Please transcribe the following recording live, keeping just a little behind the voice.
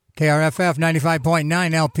KRFF 95.9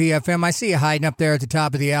 LPFM. I see you hiding up there at the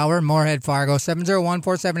top of the hour. Moorhead, Fargo,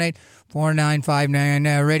 701-478-4959,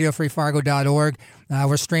 radiofreefargo.org.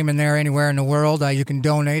 We're streaming there anywhere in the world. You can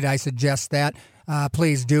donate. I suggest that.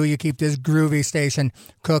 Please do. You keep this groovy station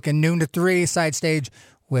cooking. Noon to 3, side stage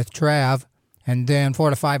with Trav. And then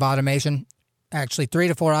 4 to 5 automation. Actually, 3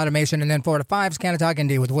 to 4 automation, and then 4 to 5 is Canna-Talk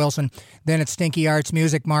Indie with Wilson. Then it's Stinky Arts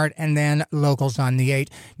Music Mart, and then locals on the 8.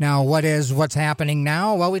 Now, what's happening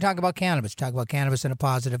now? Well, we talk about cannabis. Talk about cannabis in a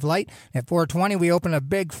positive light. At 4:20, we open a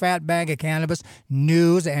big fat bag of cannabis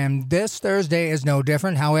news, and this Thursday is no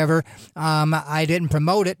different. However, I didn't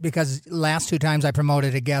promote it because last 2 times I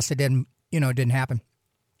promoted a guest, it didn't happen.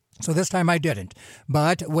 So this time I didn't.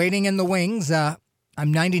 But waiting in the wings, I'm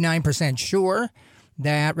 99% sure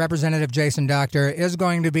that Representative Jason Dockter is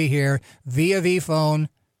going to be here via V-phone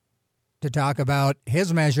to talk about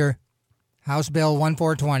his measure, House Bill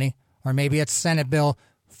 1420, or maybe it's Senate Bill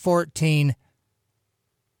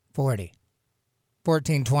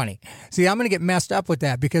 1420. See, I'm going to get messed up with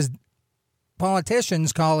that because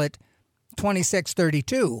politicians call it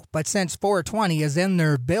 2632, but since 420 is in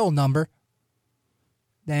their bill number,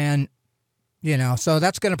 then so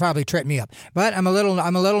that's going to probably trip me up. But I'm a little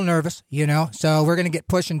nervous, so we're going to get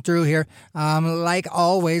pushing through here. Like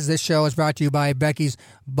always, this show is brought to you by Becky's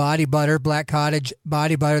Body Butter, Black Cottage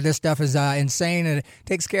Body Butter. This stuff is insane, and it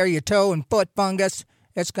takes care of your toe and foot fungus.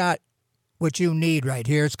 It's got what you need right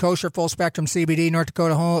here. It's kosher, full-spectrum CBD, North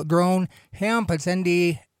Dakota grown hemp. It's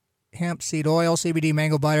ND hemp seed oil, CBD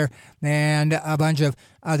mango butter, and a bunch of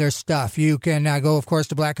other stuff. You can go, of course,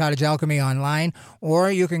 to Black Cottage Alchemy online, or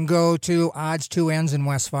you can go to Odds 2 Ends in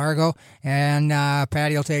West Fargo, and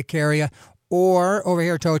Patty will take care of you. Or over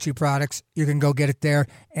here, Tochi Products, you can go get it there.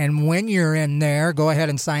 And when you're in there, go ahead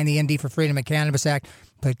and sign the Indie for Freedom of Cannabis Act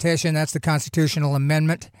petition. That's the constitutional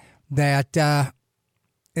amendment that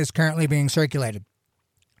is currently being circulated.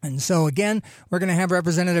 And so, again, we're going to have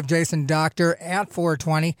Representative Jason Dockter at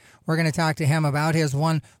 420. We're going to talk to him about his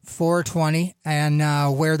 420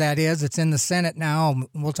 and where that is. It's in the Senate now.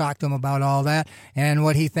 We'll talk to him about all that and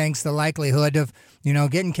what he thinks the likelihood of,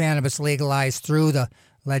 getting cannabis legalized through the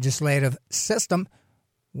legislative system.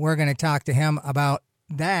 We're going to talk to him about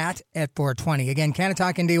that at 420. Again,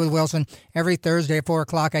 Canna-Talk Indie with Wilson. Every Thursday at 4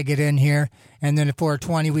 o'clock I get in here, and then at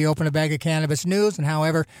 420 we open a bag of cannabis news, and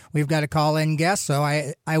however, we've got a call-in guest, so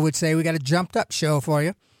I would say we got a jumped-up show for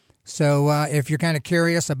you. So if you're kind of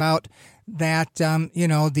curious about that,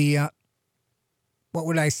 what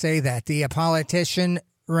would I say that? The politician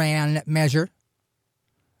ran measure,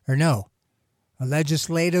 or no, a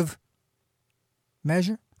legislative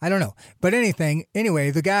measure? I don't know. But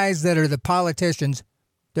anyway, the guys that are the politicians,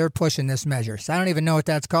 they're pushing this measure. So I don't even know what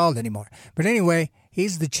that's called anymore. But anyway,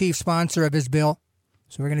 he's the chief sponsor of his bill.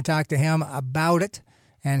 So we're going to talk to him about it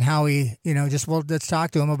and how he, let's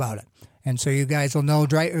talk to him about it. And so you guys will know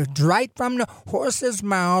right from the horse's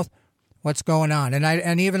mouth what's going on.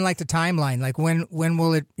 And even like the timeline, like when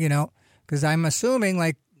will it, because I'm assuming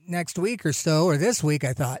like next week or so, or this week,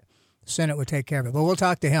 I thought the Senate would take care of it. But we'll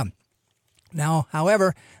talk to him. Now,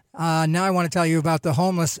 however, now I want to tell you about the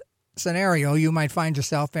homeless scenario you might find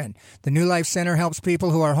yourself in. The New Life Center helps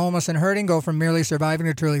people who are homeless and hurting go from merely surviving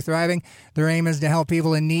to truly thriving. Their aim is to help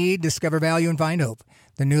people in need discover value and find hope.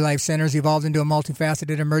 The New Life Center has evolved into a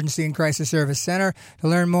multifaceted emergency and crisis service center. To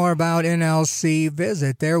learn more about NLC,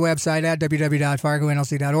 visit their website at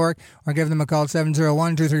www.fargonlc.org or give them a call at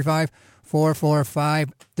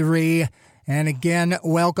 701-235-4453. And again,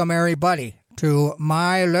 welcome everybody to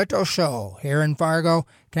my little show here in Fargo,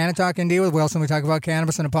 Canna-Talk Indie with Wilson. We talk about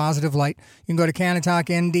cannabis in a positive light. You can go to Canna-Talk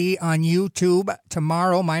Indie on YouTube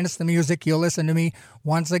tomorrow, minus the music. You'll listen to me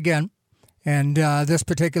once again. And this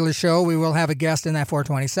particular show, we will have a guest in that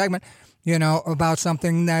 420 segment, about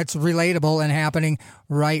something that's relatable and happening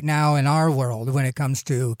right now in our world when it comes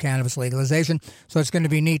to cannabis legalization. So it's going to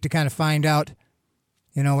be neat to kind of find out,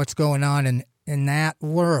 what's going on in that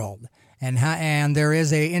world. And there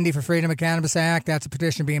is a Indie for Freedom of Cannabis Act. That's a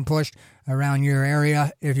petition being pushed around your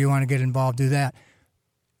area. If you want to get involved, do that.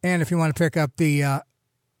 And if you want to pick up the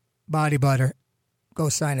body butter, go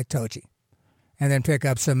sign a Tochi. And then pick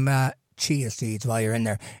up some chia seeds while you're in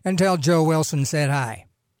there. And tell Joe Wilson said hi.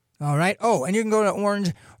 All right? Oh, and you can go to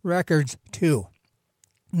Orange Records, too.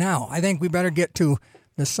 Now, I think we better get to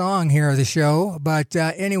the song here of the show. But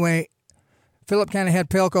anyway, Philip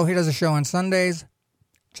Canna-Head Pilko, he does a show on Sundays.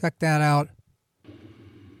 Check that out.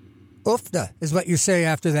 Oofda is what you say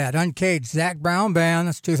after that. Uncaged, Zach Brown Band.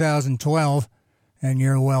 That's 2012. And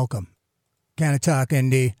you're welcome. Canna-Talk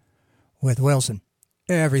Indie with Wilson.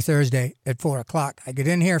 every Thursday at 4 o'clock. I get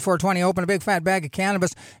in here at 4:20, open a big fat bag of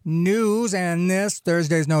cannabis news, and this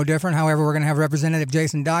Thursday's no different. However, we're going to have Representative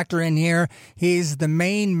Jason Dockter in here. He's the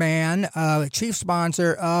main man, chief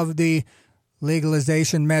sponsor of the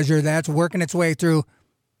legalization measure that's working its way through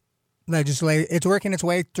legislation. It's working its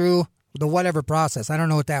way through the whatever process. I don't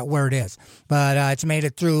know what that word is, but it's made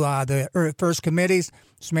it through the first committees.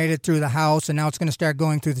 It's made it through the House, and now it's going to start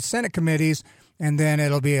going through the Senate committees, and then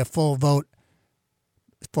it'll be a full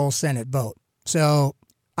Senate vote. So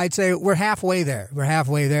I'd say we're halfway there. We're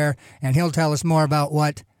halfway there, and he'll tell us more about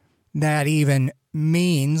what that even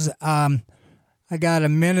means. I got a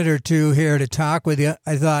minute or two here to talk with you.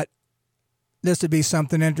 I thought this would be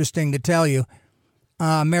something interesting to tell you.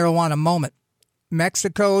 Marijuana moment.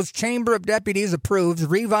 Mexico's Chamber of Deputies approves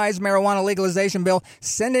revised marijuana legalization bill,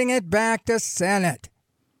 sending it back to Senate.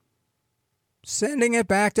 Sending it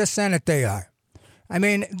back to Senate they are. I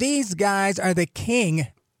mean, these guys are the king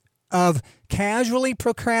of casually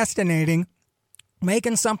procrastinating,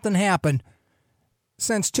 making something happen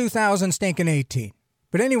since 2018.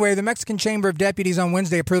 But anyway, the Mexican Chamber of Deputies on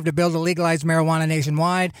Wednesday approved a bill to legalize marijuana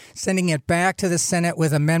nationwide, sending it back to the Senate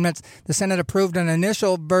with amendments. The Senate approved an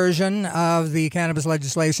initial version of the cannabis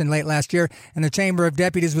legislation late last year, and the Chamber of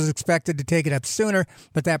Deputies was expected to take it up sooner,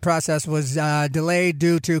 but that process was delayed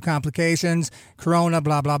due to complications, corona,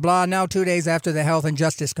 blah, blah, blah. Now, 2 days after the Health and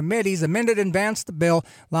Justice Committees amended and advanced the bill,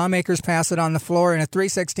 lawmakers passed it on the floor in a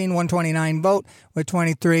 316-129 vote with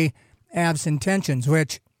 23 abstentions,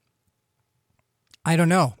 which I don't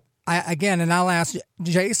know. And I'll ask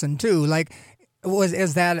Jason too. Like,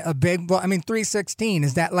 is that a big vote? I mean, 316,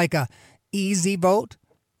 is that like a easy vote?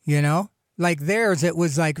 You know, like theirs, it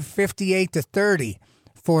was like 58-30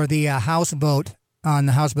 for the House vote on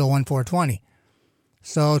the House Bill 1420.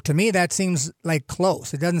 So to me, that seems like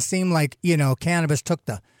close. It doesn't seem like, cannabis took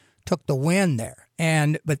the win there.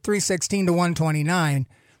 But 316 to 129,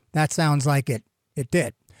 that sounds like it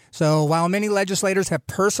did. So while many legislators have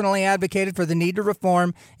personally advocated for the need to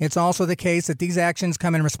reform, it's also the case that these actions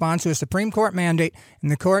come in response to a Supreme Court mandate,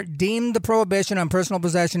 and the court deemed the prohibition on personal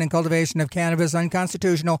possession and cultivation of cannabis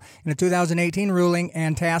unconstitutional in a 2018 ruling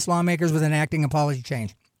and tasked lawmakers with enacting a policy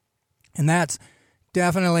change. And that's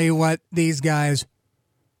definitely what these guys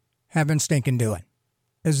have been stinking doing,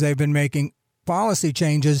 is they've been making policy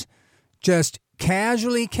changes just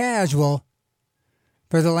casual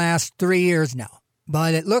for the last 3 years now.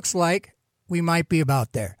 But it looks like we might be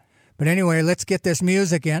about there. But anyway, let's get this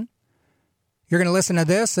music in. You're going to listen to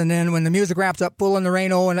this, and then when the music wraps up, Fool in the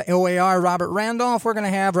Rain, OAR, Robert Randolph, we're going to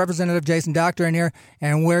have Representative Jason Dockter in here,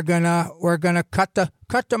 and we're gonna cut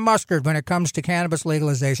the mustard when it comes to cannabis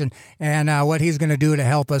legalization and what he's going to do to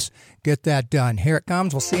help us get that done. Here it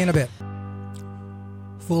comes. We'll see you in a bit.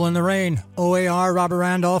 Fool in the Rain, OAR, Robert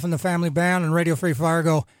Randolph, and the Family Band on Radio Free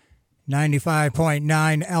Fargo.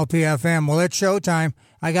 95.9 LPFM. Well, it's showtime.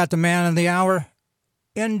 I got the man of the hour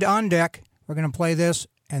on deck. We're going to play this,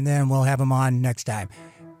 and then we'll have him on next time.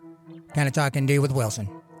 Canna-Talk ND with Wilson.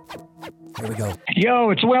 Here we go. Yo,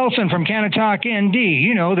 it's Wilson from Canna-Talk ND.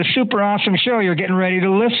 The super awesome show you're getting ready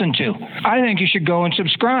to listen to. I think you should go and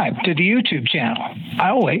subscribe to the YouTube channel.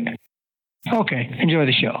 I'll wait. Okay, enjoy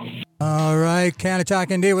the show. All right, Canna-Talk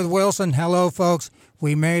ND with Wilson. Hello, folks.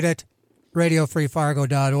 We made it.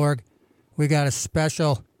 RadioFreeFargo.org. We got a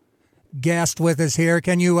special guest with us here.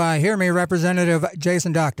 Can you hear me, Representative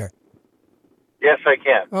Jason Dockter? Yes, I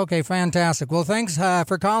can. Okay, fantastic. Well, thanks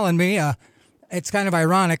for calling me. It's kind of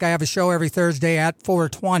ironic. I have a show every Thursday at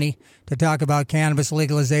 4:20 to talk about cannabis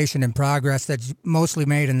legalization and progress that's mostly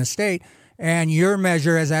made in the state, and your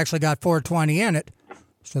measure has actually got 420 in it,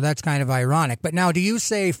 so that's kind of ironic. But now, do you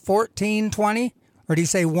say 1420, or do you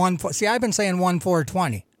say 1? See, I've been saying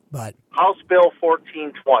 1420, but House Bill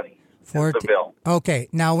 1420. The bill. Okay,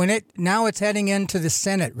 now it's heading into the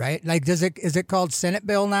Senate, right? Like, is it called Senate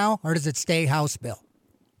bill now, or does it stay House bill?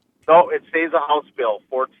 No, it stays a House Bill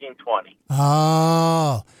 1420.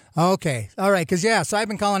 Oh, okay, all right. Because so I've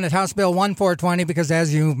been calling it House Bill 1420 because,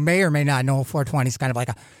 as you may or may not know, 420 is kind of like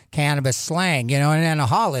a cannabis slang, and then a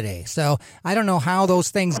holiday. So I don't know how those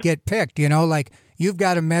things get picked. Like you've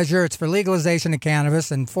got a measure; it's for legalization of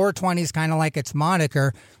cannabis, and 420 is kind of like its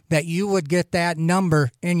moniker. That you would get that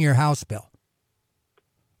number in your House bill.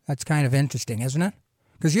 That's kind of interesting, isn't it?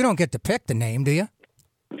 Because you don't get to pick the name, do you?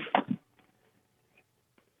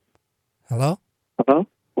 Hello? Hello?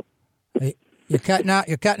 Hey, you're cutting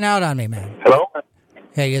out on me, man. Hello?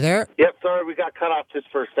 Hey, you there? Yep, sorry, we got cut off just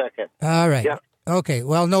for a second. All right. Yep. Okay,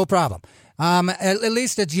 well, no problem. At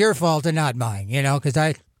least it's your fault and not mine, because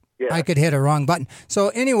I could hit a wrong button. So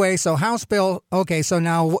anyway, House bill, okay, so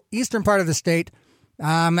now eastern part of the state,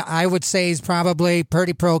 I would say he's probably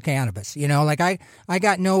pretty pro-cannabis. Like I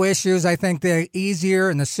got no issues. I think the easier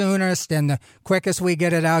and the soonest and the quickest we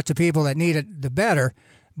get it out to people that need it, the better.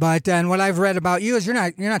 But and what I've read about you is you're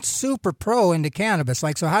not super pro into cannabis.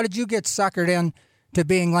 Like, so how did you get suckered in to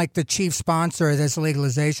being like the chief sponsor of this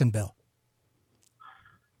legalization bill?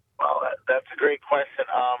 Well, that's a great question.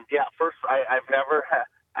 First, I've never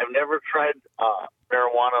tried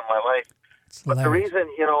marijuana in my life. But the reason,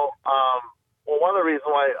 one of the reasons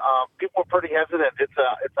why people are pretty hesitant, it's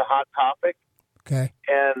a hot topic. Okay.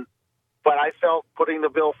 But I felt putting the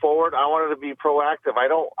bill forward, I wanted to be proactive. I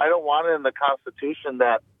don't want it in the Constitution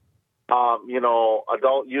that,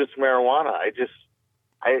 adult use marijuana. I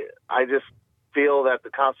just feel that the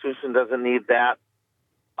Constitution doesn't need that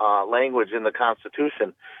language in the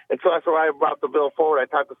Constitution. And so that's why I brought the bill forward. I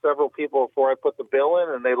talked to several people before I put the bill in,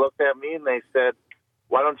 and they looked at me and they said,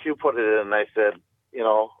 "Why don't you put it in?" And I said,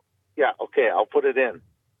 yeah, okay, I'll put it in.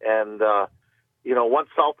 And, once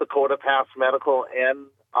South Dakota passed medical and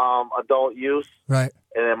adult use, right,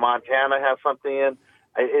 and then Montana has something in,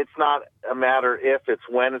 it's not a matter if, it's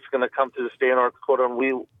when it's going to come to the state of North Dakota.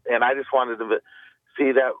 And I just wanted to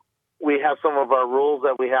see that we have some of our rules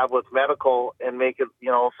that we have with medical and make it,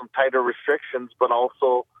 some tighter restrictions, but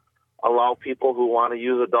also allow people who want to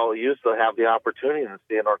use adult use to have the opportunity in the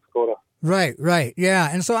state of North Dakota. Right. Yeah.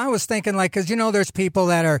 And so I was thinking, like, because, there's people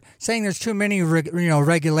that are saying there's too many,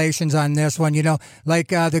 regulations on this one, like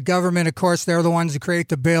the government, of course, they're the ones who create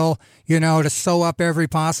the bill, to sew up every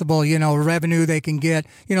possible, revenue they can get,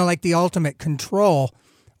 like the ultimate control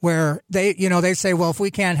where they say, well, if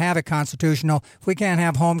we can't have it constitutional, if we can't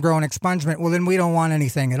have homegrown expungement, well, then we don't want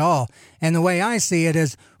anything at all. And the way I see it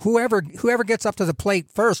is whoever gets up to the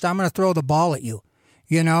plate first, I'm going to throw the ball at you.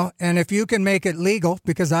 And if you can make it legal,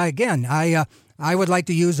 because I would like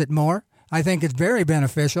to use it more. I think it's very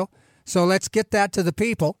beneficial. So let's get that to the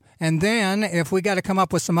people. And then if we got to come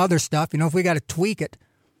up with some other stuff, if we got to tweak it,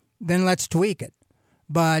 then let's tweak it.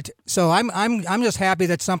 But so I'm just happy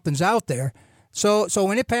that something's out there. So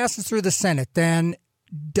when it passes through the Senate, then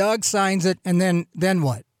Doug signs it, and then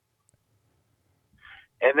what?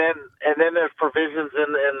 And then there's provisions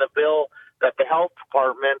in the bill that the health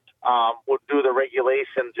department would do the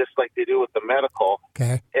regulation just like they do with the medical.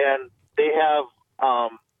 Okay. And they have,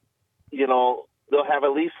 they'll have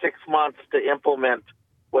at least 6 months to implement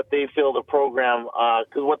what they feel the program,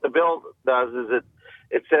 because what the bill does is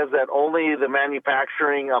it says that only the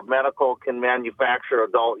manufacturing of medical can manufacture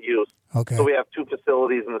adult use. Okay. So we have two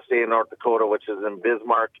facilities in the state of North Dakota, which is in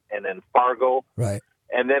Bismarck and in Fargo. Right.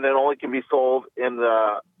 And then it only can be sold in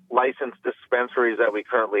the licensed dispensaries that we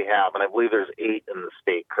currently have, and I believe there's 8 in the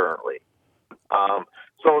state currently.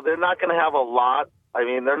 So they're not going to have a lot. I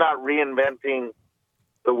mean, they're not reinventing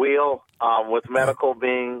the wheel with medical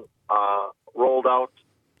being rolled out,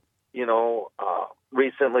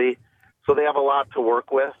 recently. So they have a lot to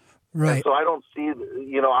work with. Right. And so I don't see,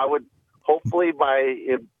 I would hopefully by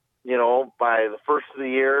the first of the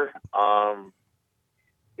year,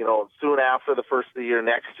 soon after the first of the year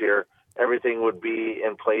next year, everything would be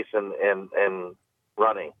in place and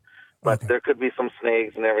running. But okay. There could be some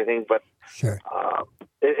snags and everything. But sure.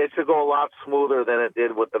 It should go a lot smoother than it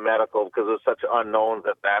did with the medical because there's such unknowns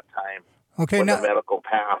at that time when the medical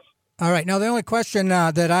passed. All right. Now, the only question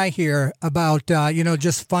that I hear about,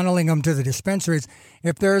 just funneling them to the dispensaries,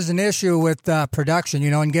 if there's an issue with production,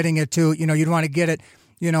 and getting it to, you'd want to get it,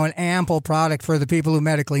 an ample product for the people who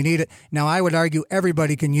medically need it. Now, I would argue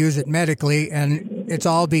everybody can use it medically, and it's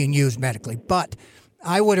all being used medically. But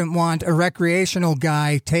I wouldn't want a recreational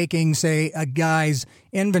guy taking, say, a guy's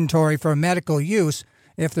inventory for medical use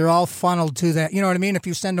if they're all funneled to that. You know what I mean? If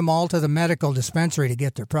you send them all to the medical dispensary to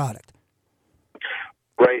get their product.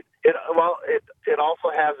 Right. It also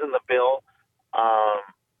has in the bill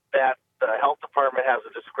that the health department has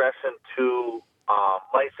a discretion to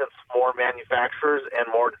license more manufacturers and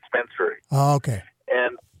more dispensaries. Oh, okay.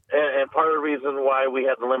 And part of the reason why we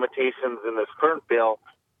had the limitations in this current bill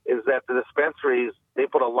is that the dispensaries, they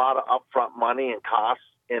put a lot of upfront money and costs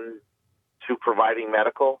into providing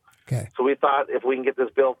medical. Okay. So we thought if we can get this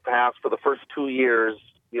bill passed for the first 2 years,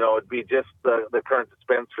 it'd be just the current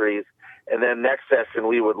dispensaries. And then next session,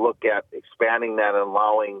 we would look at expanding that and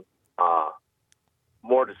allowing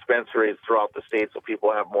more dispensaries throughout the state so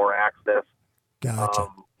people have more access. Gotcha.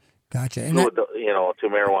 And to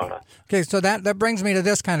marijuana. Okay, so that brings me to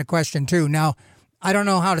this kind of question, too. Now, I don't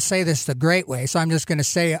know how to say this the great way, so I'm just going to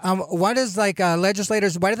say, what is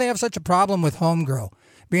legislators, why do they have such a problem with home grow?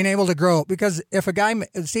 being able to grow. Because if a guy,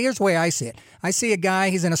 see, here's the way I see it. I see a guy,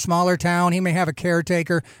 he's in a smaller town, he may have a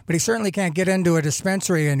caretaker, but he certainly can't get into a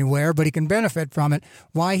dispensary anywhere, but he can benefit from it.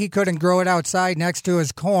 Why he couldn't grow it outside next to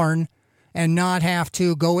his corn and not have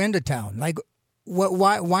to go into town? Like,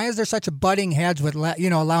 why is there such a butting heads with,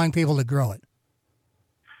 allowing people to grow it?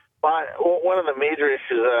 But one of the major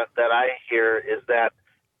issues that I hear is that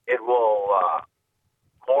it will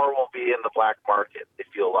more will be in the black market if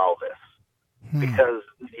you allow this, because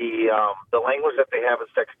the language that they have as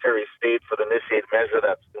Secretary of State for the initiated measure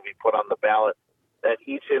that's going to be put on the ballot, that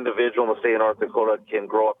each individual in the state of North Dakota can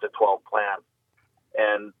grow up to 12 plants,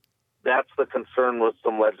 and that's the concern with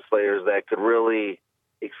some legislators that could really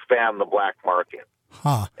expand the black market.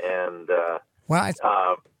 And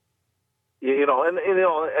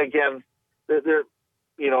again, there,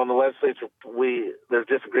 in the legislature, there's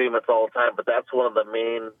disagreements all the time, but that's one of the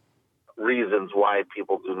main reasons why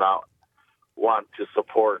people do not want to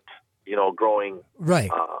support, growing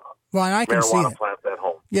well, and I can see marijuana plants at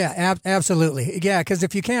home. Yeah, absolutely. Yeah, because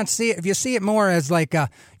if you can't see it, if you see it more as like,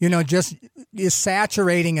 just you're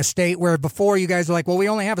saturating a state where before you guys are like, well, we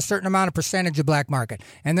only have a certain amount of percentage of black market,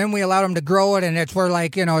 and then we allow them to grow it, and it's where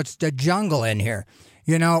like, it's the jungle in here,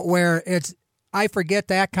 where I forget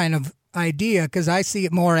that kind of idea because I see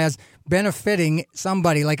it more as benefiting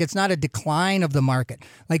somebody. Like it's not a decline of the market.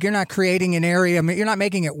 Like you're not creating an area, you're not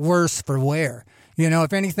making it worse for wear.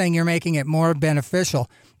 If anything, you're making it more beneficial.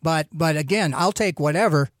 But again, I'll take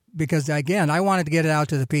whatever because, again, I wanted to get it out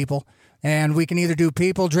to the people. And we can either do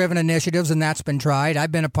people-driven initiatives, and that's been tried.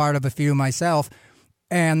 I've been a part of a few myself.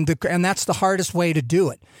 And that's the hardest way to do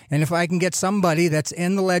it. And if I can get somebody that's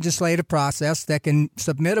in the legislative process that can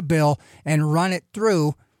submit a bill and run it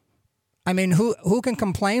through, I mean, who can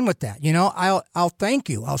complain with that? I'll thank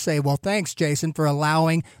you. I'll say, well, thanks, Jason, for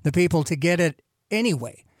allowing the people to get it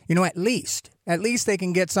anyway. At least they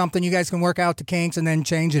can get something. You guys can work out the kinks and then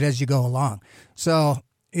change it as you go along. So,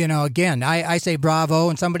 again, I say bravo,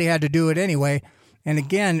 and somebody had to do it anyway. And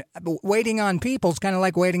again, waiting on people is kind of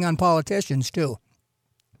like waiting on politicians too.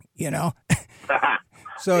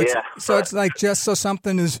 So it's like just so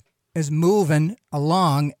something is moving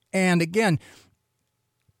along. And again,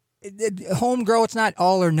 home grow, it's not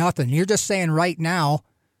all or nothing. You're just saying right now,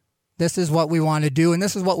 this is what we want to do, and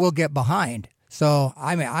this is what we'll get behind. So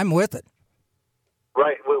I'm with it.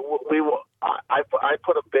 Right. I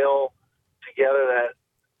put a bill together that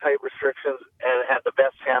tight restrictions and had the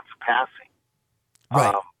best chance of passing.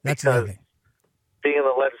 Right. That's because lovely. Being in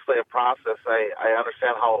the legislative process, I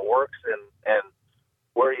understand how it works and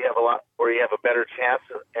where you have a better chance.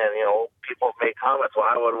 And people make comments. Well,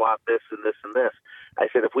 I would want this and this and this. I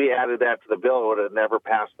said if we added that to the bill, it would have never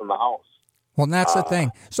passed in the House. Well, that's the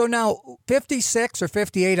thing. So now 56 or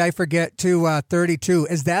 58, I forget, to 32.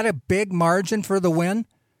 Is that a big margin for the win?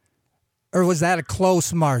 Or was that a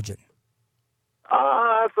close margin?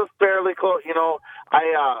 It's a fairly close.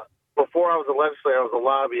 Before I was a legislator, I was a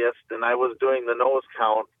lobbyist, and I was doing the nose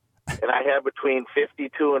count, and I had between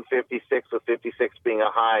 52 and 56, with 56 being a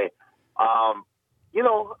high. You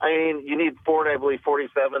need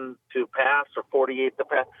 47 to pass or 48 to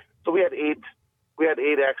pass. So we had eight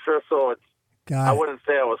extra, so I wouldn't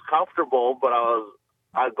say I was comfortable, but I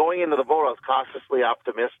was going into the vote. I was cautiously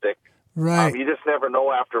optimistic. Right. You just never know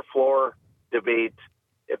after floor debate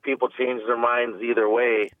if people change their minds either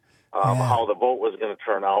way, how the vote was going to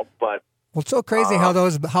turn out. But well, it's so crazy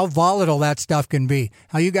how volatile that stuff can be.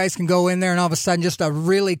 How you guys can go in there and all of a sudden just a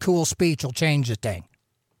really cool speech will change the thing.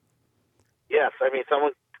 Yes, I mean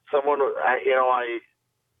someone. I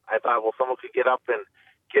thought, well, someone could get up and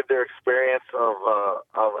give their experience of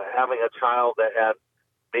having a child that had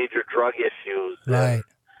major drug issues, right,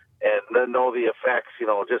 and then know the effects.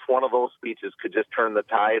 Just one of those speeches could just turn the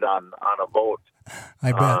tide on a vote.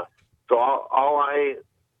 I bet. So all I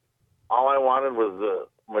wanted was the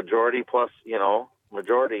majority plus,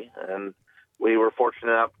 majority, and we were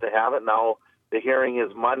fortunate enough to have it. Now the hearing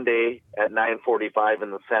is Monday at 9:45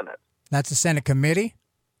 in the Senate. That's the Senate committee?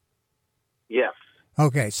 Yes.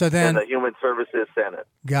 Okay, so then... And the Human Services Senate.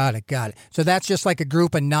 Got it. So that's just like a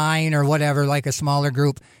group of 9 or whatever, like a smaller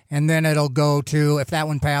group, and then it'll go to, if that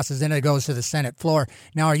one passes, then it goes to the Senate floor.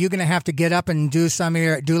 Now, are you going to have to get up and do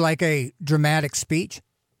like a dramatic speech?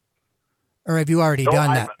 Or have you already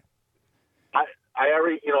done that? I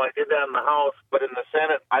already, I did that in the House, but in the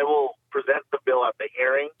Senate, I will present the bill at the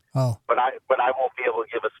hearing. Oh. But I won't be able to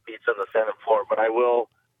give a speech on the Senate floor, but I will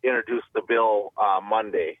introduce the bill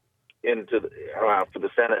Monday. for the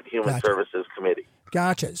Senate Human Services Committee.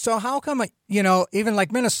 Gotcha. So how come, even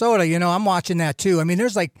like Minnesota, I'm watching that too. I mean,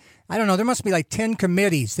 there's there must be like 10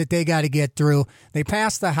 committees that they got to get through. They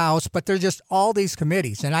passed the House, but there's just all these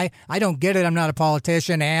committees. And I don't get it. I'm not a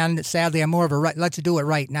politician. And sadly, I'm more of a let's do it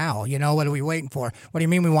right now. What are we waiting for? What do you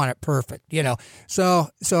mean we want it perfect? So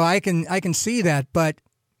I can see that. But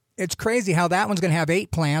it's crazy how that one's going to have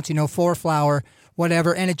 8 plants, 4 flower,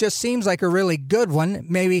 whatever. And it just seems like a really good one.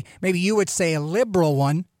 Maybe you would say a liberal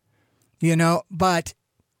one. But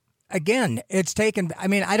again, it's taken,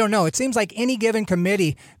 I don't know. It seems like any given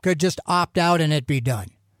committee could just opt out and it be done.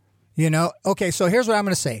 Okay, so here's what I'm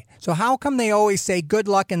going to say. So how come they always say good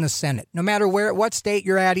luck in the Senate? No matter what state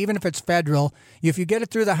you're at, even if it's federal, if you get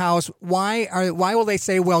it through the House, why will they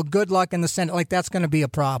say, well, good luck in the Senate? Like that's going to be a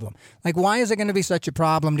problem. Like why is it going to be such a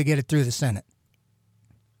problem to get it through the Senate?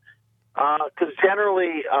 Because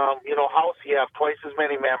generally, House, you have twice as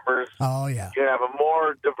many members. Oh, yeah. You have a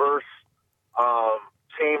more diverse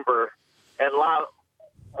chamber, and a lot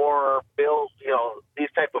more bills, these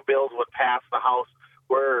type of bills would pass the House,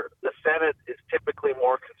 where the Senate is typically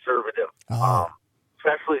more conservative,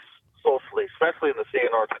 especially socially, especially in the state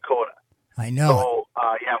of North Dakota. I know. So,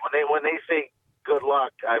 when they say good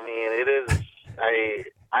luck, it is.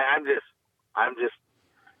 I'm just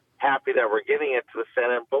happy that we're getting it to the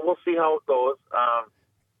Senate, but we'll see how it goes.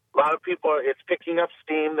 A lot of people, it's picking up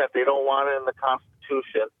steam that they don't want it in the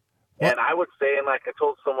Constitution. And I would say, and like I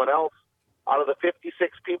told someone else, out of the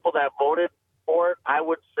 56 people that voted for it, I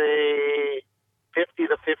would say 50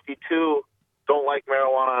 to 52 don't like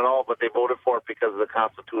marijuana at all, but they voted for it because of the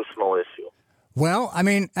constitutional issue. Well,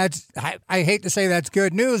 I hate to say that's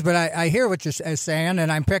good news, but I hear what you're saying,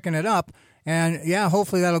 and I'm picking it up. And yeah,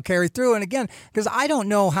 hopefully that'll carry through. And again, because I don't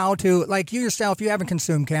know how to, like you yourself, you haven't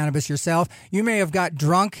consumed cannabis yourself. You may have got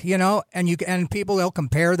drunk, and people, they'll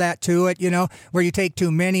compare that to it, where you take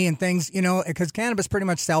too many and things, because cannabis pretty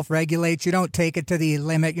much self-regulates. You don't take it to the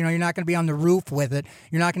limit. You're not going to be on the roof with it.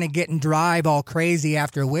 You're not going to get and drive all crazy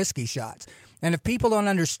after whiskey shots. And if people don't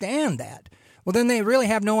understand that, well, then they really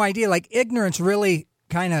have no idea. Like ignorance really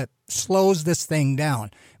kind of slows this thing down.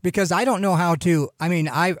 Because I don't know how to.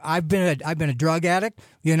 I've been a drug addict,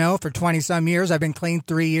 for 20 some years. I've been clean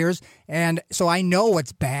 3 years, and so I know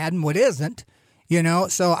what's bad and what isn't.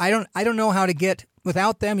 So I don't know how to get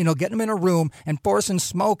without them. Getting them in a room and forcing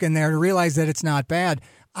smoke in there to realize that it's not bad.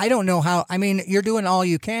 I don't know how. You're doing all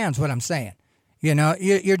you can. Is what I'm saying.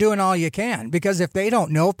 You're doing all you can, because if they don't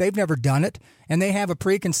know, if they've never done it, and they have a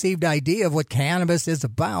preconceived idea of what cannabis is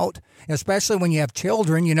about, especially when you have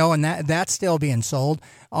children, and that's still being sold,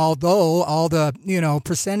 although all the,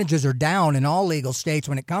 percentages are down in all legal states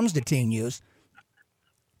when it comes to teen use.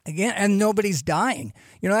 Again, and nobody's dying.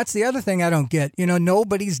 That's the other thing I don't get.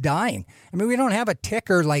 Nobody's dying. We don't have a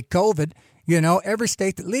ticker like COVID. Every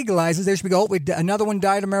state that legalizes, they should be another one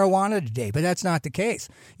died of marijuana today, but that's not the case.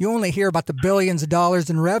 You only hear about the billions of dollars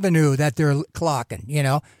in revenue that they're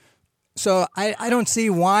clocking, So I don't see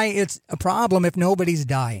why it's a problem if nobody's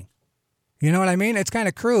dying. You know what I mean? It's kind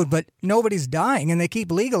of crude, but nobody's dying, and they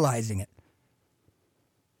keep legalizing it.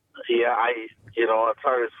 Yeah, as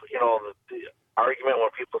far as, the argument when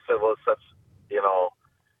people say, well, it's such,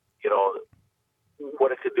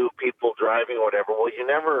 what it could do, people driving or whatever. Well, you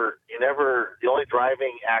never, the only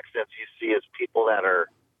driving accidents you see is people that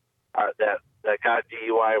that got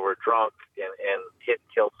DUI, were drunk and hit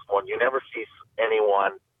and killed someone. You never see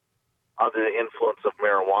anyone under the influence of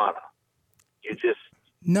marijuana. You just...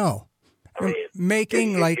 No.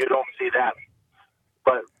 you don't see that.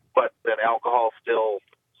 But then alcohol is still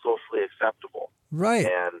socially acceptable. Right.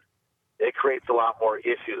 And it creates a lot more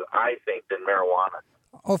issues, I think, than marijuana.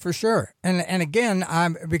 Oh, for sure. And again,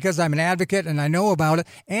 because I'm an advocate and I know about it,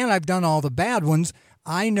 and I've done all the bad ones,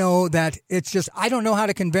 I know that it's just, I don't know how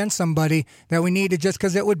to convince somebody that we need to, just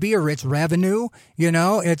because it would be it's revenue,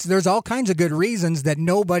 there's all kinds of good reasons that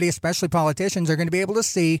nobody, especially politicians, are going to be able to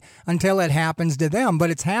see until it happens to them. But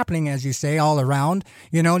it's happening, as you say, all around.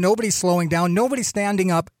 Nobody's slowing down. Nobody's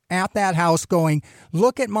standing up at that house going,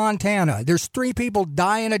 look at Montana. There's 3 people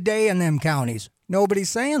dying a day in them counties. Nobody's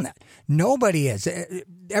saying that. Nobody is.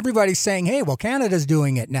 Everybody's saying, hey, well, Canada's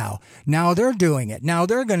doing it now. Now they're doing it. Now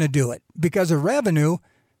they're going to do it because of revenue.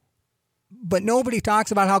 But nobody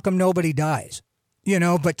talks about how come nobody dies.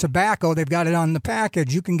 But tobacco, they've got it on the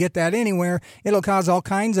package. You can get that anywhere. It'll cause all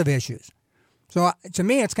kinds of issues. So to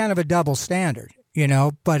me, it's kind of a double standard,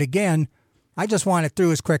 But again, I just want it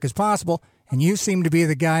through as quick as possible. And you seem to be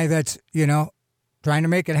the guy that's, trying to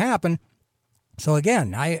make it happen. So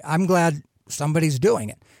again, I'm glad somebody's doing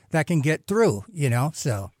it that can get through,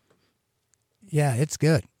 so yeah, it's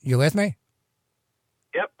good. You with me?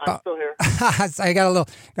 Yep, I'm still here. I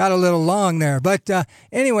got a little long there, but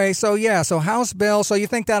anyway, so House bill. So you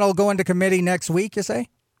think that'll go into committee next week? You say?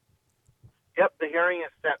 Yep, the hearing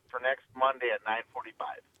is set for next Monday at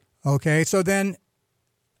 9:45. Okay, so then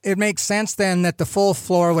it makes sense then that the full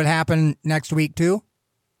floor would happen next week too.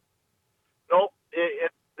 Nope, they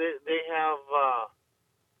have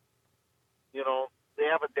they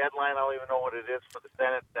have a deadline. I don't even know what it is for the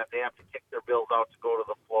Senate that they have to kick their bills out to go to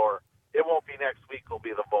the floor. It won't be next week. Will be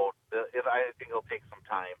the vote. I think it'll take some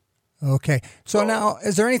time. Okay. So now,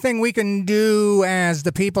 is there anything we can do as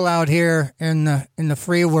the people out here in the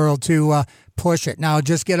free world to push it? Now,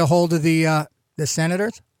 just get a hold of the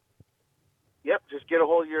senators. Yep. Just get a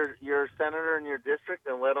hold of your senator in your district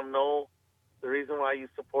and let them know the reason why you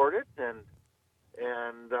support it, and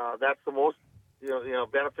that's the most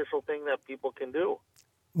beneficial thing that people can do.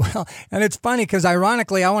 Well, and it's funny because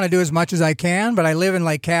ironically, I want to do as much as I can, but I live in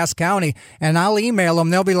Lake Cass County, and I'll email them.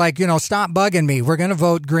 They'll be like, stop bugging me. We're going to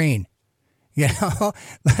vote green.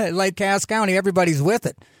 Lake Cass County, everybody's with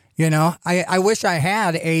it. I wish I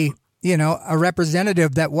had a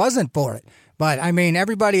representative that wasn't for it. But I mean,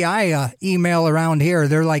 everybody I email around here,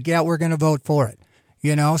 they're like, yeah, we're going to vote for it.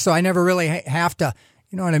 So I never really have to,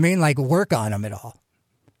 like work on them at all.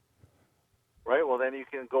 Right. Well, then you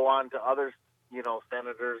can go on to others.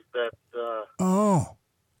 Senators that.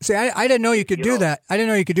 See, I didn't know you could do that. I didn't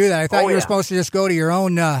know you could do that. I thought you were supposed to just go to your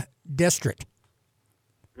own district.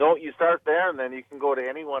 No, you start there, and then you can go to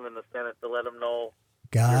anyone in the Senate to let them know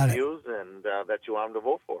your views and that you want them to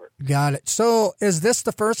vote for it. Got it. So, is this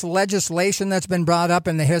the first legislation that's been brought up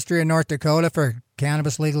in the history of North Dakota for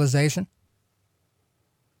cannabis legalization?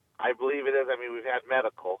 I believe it is. I mean, we've had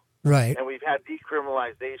medical, right, and we've had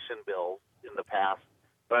decriminalization bills in the past.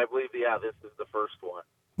 But I believe, this is the first one.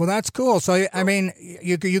 Well, that's cool. So, I mean,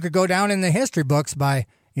 you could go down in the history books by,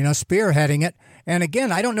 spearheading it. And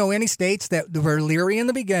again, I don't know any states that were leery in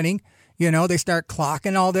the beginning. They start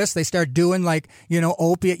clocking all this. They start doing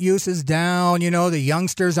opiate use is down. The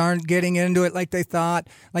youngsters aren't getting into it like they thought.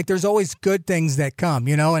 Like there's always good things that come,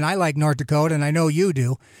 and I like North Dakota and I know you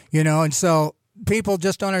do, and so people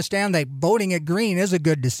just don't understand that voting it green is a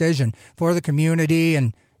good decision for the community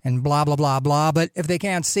and blah, blah, blah, blah. But if they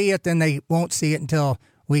can't see it, then they won't see it until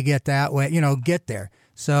we get that way, get there.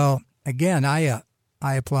 So, again, I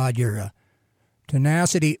applaud your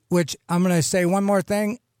tenacity, which I'm going to say one more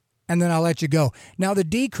thing, and then I'll let you go. Now, the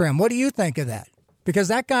decrim, what do you think of that? Because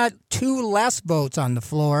that got 2 less votes on the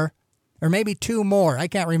floor, or maybe 2 more. I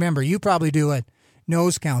can't remember. You probably do a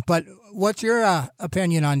nose count. But what's your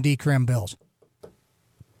opinion on decrim bills?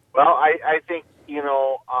 Well, I think,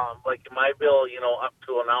 like in my bill, up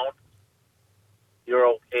to an ounce, you're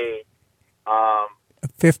okay.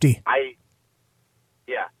 50.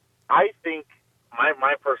 I think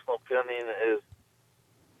my personal opinion is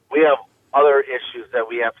we have other issues that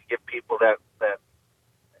we have to give people that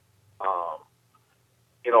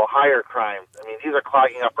higher crimes. I mean, these are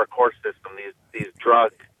clogging up our court system. These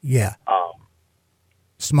drug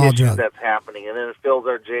small issues drug that's happening, and then it fills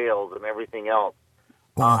our jails and everything else.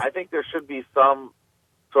 I think there should be some.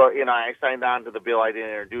 So, I signed on to the bill. I didn't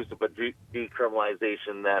introduce it, but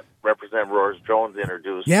decriminalization that Representative Roars Jones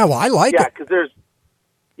introduced. Yeah, well, I like it.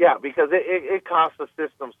 Because it costs the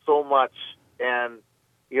system so much. And,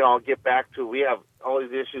 I'll get back to, we have all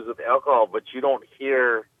these issues with alcohol, but you don't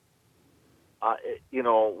hear,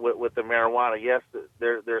 with the marijuana. Yes,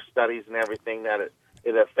 there's studies and everything that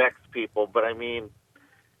it affects people. But, I mean,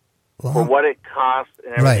 for what it costs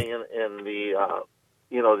and everything in the,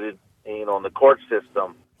 in the court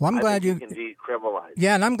system. Well, I'm glad you can decriminalize.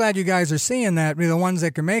 Yeah, and I'm glad you guys are seeing that, the ones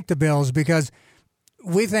that can make the bills, because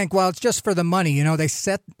we think, well, it's just for the money. They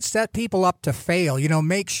set people up to fail.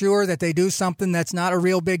 Make sure that they do something that's not a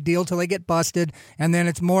real big deal till they get busted, and then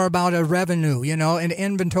it's more about a revenue, an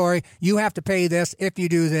inventory. You have to pay this if you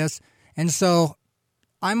do this. And so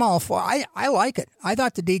I'm all for I like it. I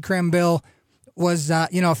thought the decrim bill was,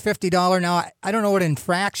 $50. Now, I don't know what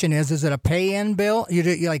infraction is. Is it a pay-in bill?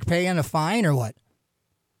 You like pay in a fine or what?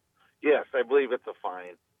 Yes, I believe it's a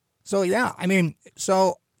fine. So, yeah, I mean,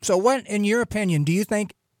 so what, in your opinion, do you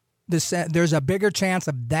think there's a bigger chance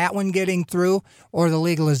of that one getting through or the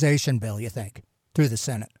legalization bill, you think, through the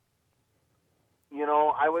Senate?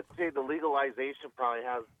 I would say the legalization probably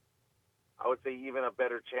has, I would say, even a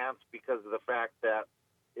better chance because of the fact that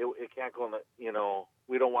it can't go in the,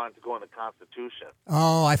 we don't want it to go in the Constitution.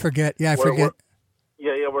 Oh, I forget. Yeah, I forget.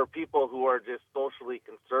 Where people who are just socially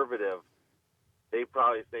conservative, they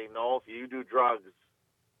probably say, no, if you do drugs,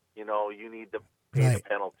 you need to pay the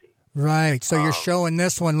penalty. Right. So you're showing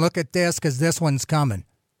this one, look at this, because this one's coming.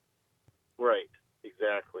 Right.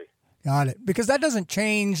 Exactly. Got it. Because that doesn't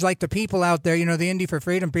change, like the people out there, the Indie for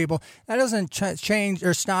Freedom people, that doesn't change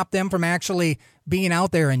or stop them from actually being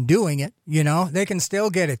out there and doing it. They can still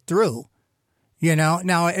get it through.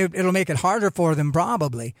 Now it'll make it harder for them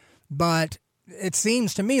probably, but it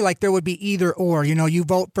seems to me like there would be either or. You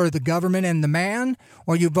vote for the government and the man,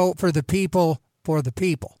 or you vote for the people for the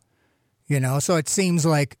people. So it seems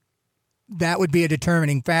like that would be a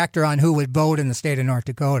determining factor on who would vote in the state of North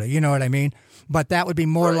Dakota. You know what I mean? But that would be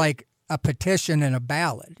more like a petition and a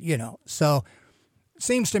ballot, So it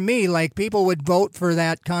seems to me like people would vote for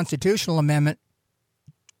that constitutional amendment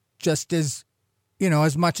just as,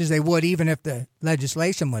 as much as they would even if the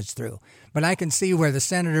legislation was through. But I can see where the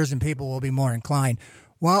senators and people will be more inclined.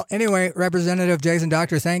 Well, anyway, Representative Jason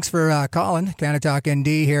Dockter, thanks for calling Canna-Talk ND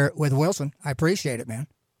here with Wilson. I appreciate it, man.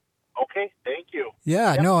 Okay, thank you.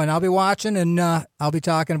 Yeah, Yep. no, and I'll be watching, and I'll be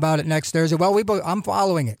talking about it next Thursday. Well, I'm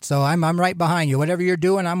following it, so I'm right behind you. Whatever you're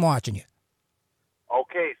doing, I'm watching you.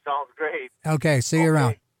 Okay, sounds great. Okay, see you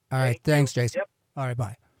around. All right, thanks, you. Jason. Yep. All right,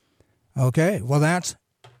 bye. Okay, well, that's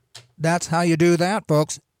how you do that,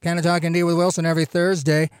 folks. Canna-Talk ND with Wilson every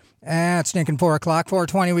Thursday at stinking 4 o'clock.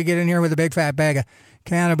 4:20, we get in here with a big fat bag of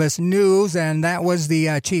cannabis news, and that was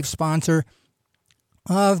the chief sponsor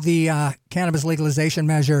of the cannabis legalization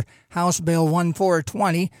measure, House Bill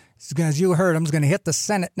 1420. As you heard, it's going to hit the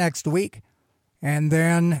Senate next week. And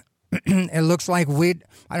then it looks like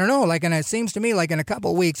I don't know, and it seems to me like in a couple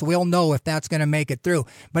of weeks, we'll know if that's going to make it through.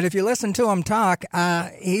 But if you listen to him talk,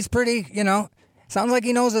 he's pretty, sounds like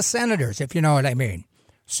he knows the senators, if you know what I mean.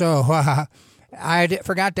 So I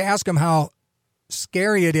forgot to ask him how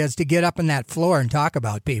scary it is to get up on that floor and talk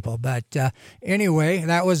about people. But anyway,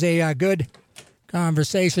 that was a good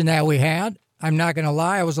conversation that we had. I'm not going to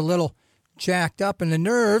lie, I was a little jacked up in the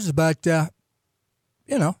nerves, but, I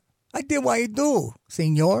did what I do,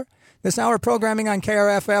 senor. This hour programming on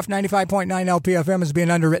KRFF 95.9 LPFM is being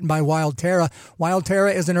underwritten by Wild Terra. Wild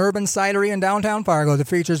Terra is an urban cidery in downtown Fargo that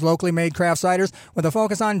features locally made craft ciders with a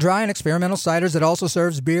focus on dry and experimental ciders that also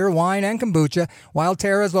serves beer, wine, and kombucha. Wild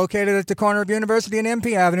Terra is located at the corner of University and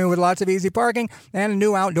MP Avenue with lots of easy parking and a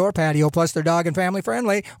new outdoor patio, plus they're dog and family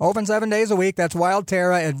friendly. Open 7 days a week. That's Wild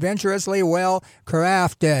Terra, adventurously well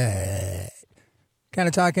crafted.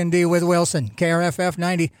 Canna-Talk ND with Wilson, KRFF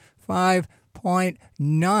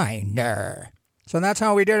 95.9 there. So that's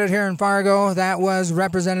how we did it here in Fargo. That was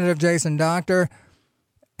Representative Jason Dockter.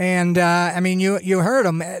 And, you heard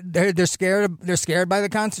them. They're scared. They're scared by the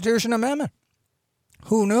Constitutional Amendment.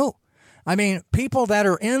 Who knew? People that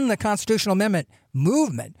are in the Constitutional Amendment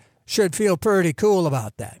movement should feel pretty cool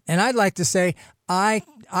about that. And I'd like to say I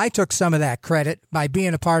took some of that credit by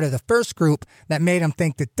being a part of the first group that made them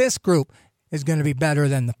think that this group is going to be better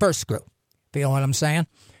than the first group. Feel what I'm saying?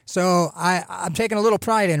 So I'm taking a little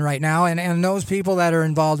pride in right now, and those people that are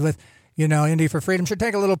involved with, Indie for Freedom should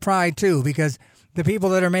take a little pride too, because the people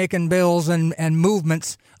that are making bills and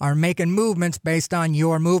movements are making movements based on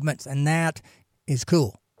your movements, and that is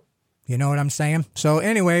cool. You know what I'm saying? So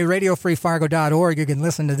anyway, radiofreefargo.org, you can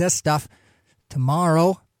listen to this stuff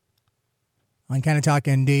tomorrow on Canna-Talk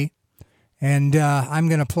ND. And I'm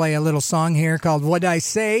going to play a little song here called What'd I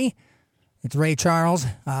Say? It's Ray Charles.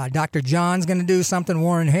 Dr. John's going to do something,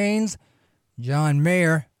 Warren Haynes, John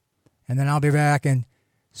Mayer, and then I'll be back in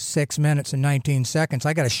 6 minutes and 19 seconds.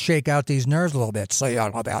 I got to shake out these nerves a little bit. So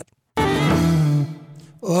y'all know about.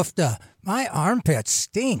 Oofta, my armpits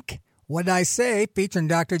stink. What'd I Say? Featuring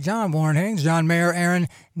Dr. John, Warren Haynes, John Mayer, Aaron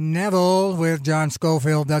Neville with John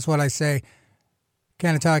Schofield. That's what I say.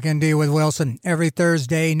 Canna-Talk ND with Wilson. Every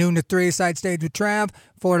Thursday, noon to 3, side stage with Trav.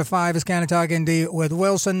 4 to 5 is Canna-Talk ND with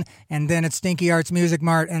Wilson. And then it's Stinky Arts Music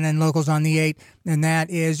Mart, and then Locals on the 8. And that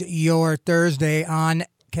is your Thursday on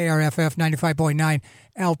KRFF 95.9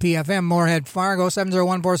 LPFM. Moorhead, Fargo,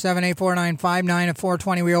 701-478-4959. At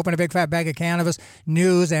 4:20, we open a big fat bag of cannabis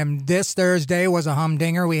news. And this Thursday was a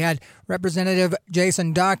humdinger. We had Representative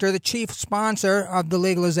Jason Dockter, the chief sponsor of the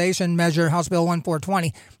legalization measure, House Bill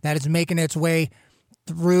 1420, that is making its way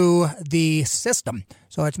through the system.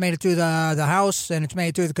 So it's made it through the House, and it's made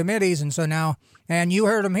it through the committees, and so now, and you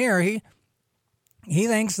heard him here, he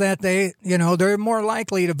thinks that they're more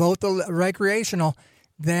likely to vote the recreational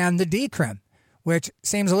than the decrim, which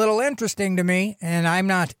seems a little interesting to me, and I'm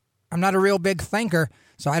not a real big thinker,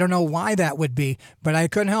 so I don't know why that would be, but I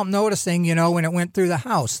couldn't help noticing, when it went through the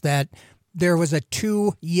House, that there was a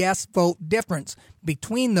 2 yes vote difference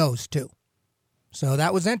between those two. So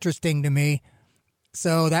that was interesting to me.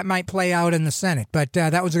 So that might play out in the Senate. But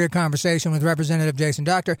that was a good conversation with Representative Jason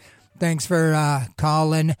Dockter. Thanks for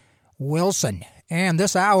calling Wilson. And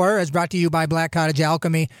this hour is brought to you by Black Cottage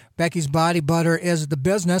Alchemy. Becky's Body Butter is the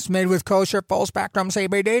business made with kosher, full-spectrum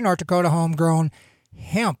CBD, North Dakota homegrown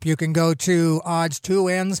hemp. You can go to Odds Two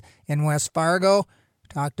Ends in West Fargo,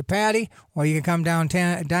 talk to Patty, or you can come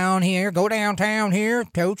down here, go downtown here,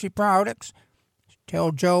 Tootsie Products,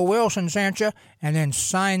 tell Joe Wilson sent you, and then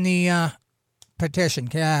sign the petition,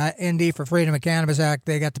 ND for Freedom of Cannabis Act.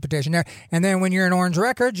 They got the petition there. And then when you're in Orange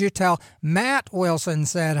Records, you tell Matt Wilson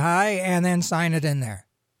said hi, and then sign it in there.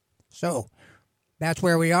 So that's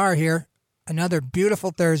where we are here. Another beautiful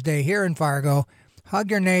Thursday here in Fargo. Hug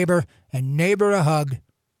your neighbor and neighbor a hug.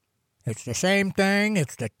 It's the same thing.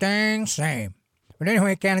 It's the thing same. But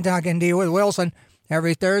anyway, Canna-Talk ND with Wilson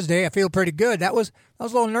every Thursday. I feel pretty good. That was a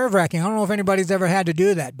little nerve-wracking. I don't know if anybody's ever had to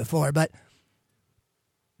do that before, but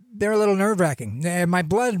they're a little nerve-wracking. My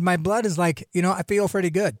blood is like, I feel pretty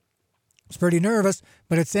good. It's pretty nervous,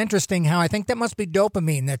 but it's interesting how I think that must be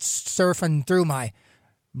dopamine that's surfing through my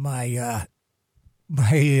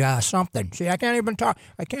something. See, I can't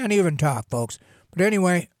even talk, folks. But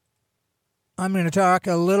anyway, I'm going to talk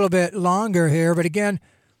a little bit longer here. But again,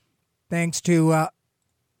 thanks to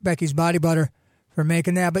Becky's Body Butter for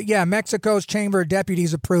making that. But yeah, Mexico's Chamber of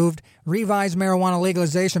Deputies approved revised marijuana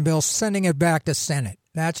legalization bill, sending it back to Senate.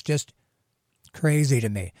 That's just crazy to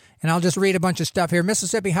me. And I'll just read a bunch of stuff here.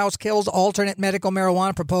 Mississippi House kills alternate medical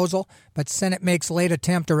marijuana proposal, but Senate makes late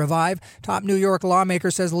attempt to revive. Top New York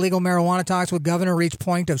lawmaker says legal marijuana talks with governor reach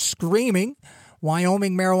point of screaming.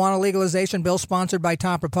 Wyoming marijuana legalization bill sponsored by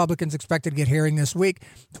top Republicans expected to get hearing this week.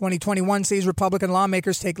 2021 sees Republican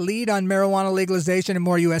lawmakers take lead on marijuana legalization in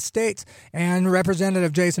more U.S. states. And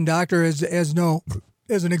Representative Jason Dockter is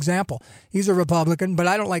an example. He's a Republican, but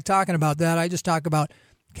I don't like talking about that. I just talk about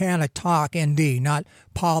Canna-Talk ND, not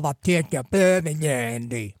politics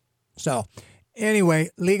ND. So, anyway,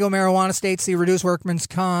 legal marijuana states see reduced workman's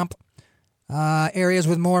comp. Areas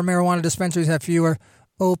with more marijuana dispensaries have fewer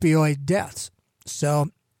opioid deaths. So,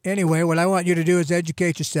 anyway, what I want you to do is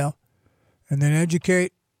educate yourself and then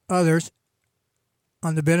educate others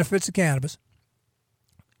on the benefits of cannabis.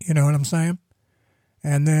 You know what I'm saying?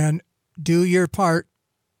 And then do your part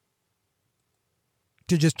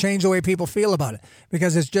to just change the way people feel about it,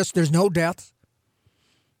 because there's no deaths,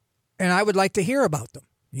 and I would like to hear about them.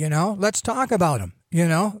 Let's talk about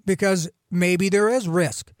them. Because maybe there is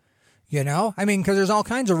risk. Because there's all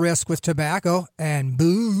kinds of risk with tobacco and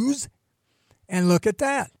booze, and look at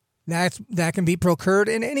that. That can be procured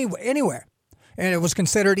in anywhere, and it was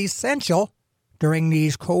considered essential during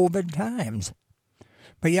these COVID times.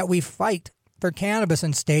 But yet we fight for cannabis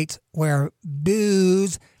in states where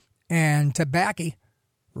booze and tobacco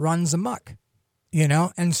runs amok,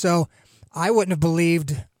 and so I wouldn't have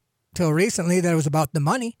believed till recently that it was about the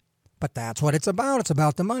money, but that's what it's about. It's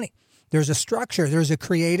about the money. There's a structure, there's a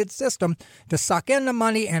created system to suck in the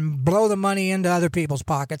money and blow the money into other people's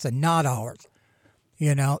pockets and not ours,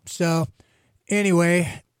 So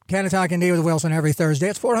anyway, Canna-Talk ND with Wilson every Thursday.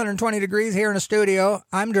 It's 420 degrees here in the studio.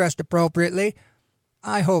 I'm dressed appropriately.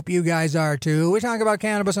 I hope you guys are too. We talk about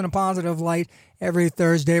cannabis in a positive light every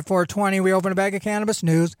Thursday at 4:20. We open a bag of cannabis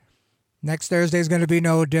news. Next Thursday is going to be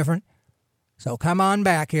no different. So come on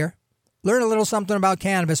back here. Learn a little something about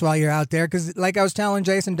cannabis while you're out there, because like I was telling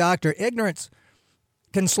Jason Dockter, ignorance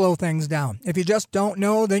can slow things down. If you just don't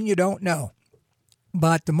know, then you don't know.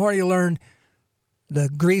 But the more you learn, the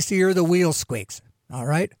greasier the wheel squeaks. All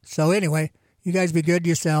right? So anyway, you guys be good to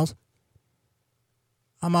yourselves.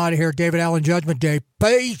 I'm out of here. David Allen, Judgment Day.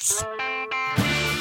 Peace.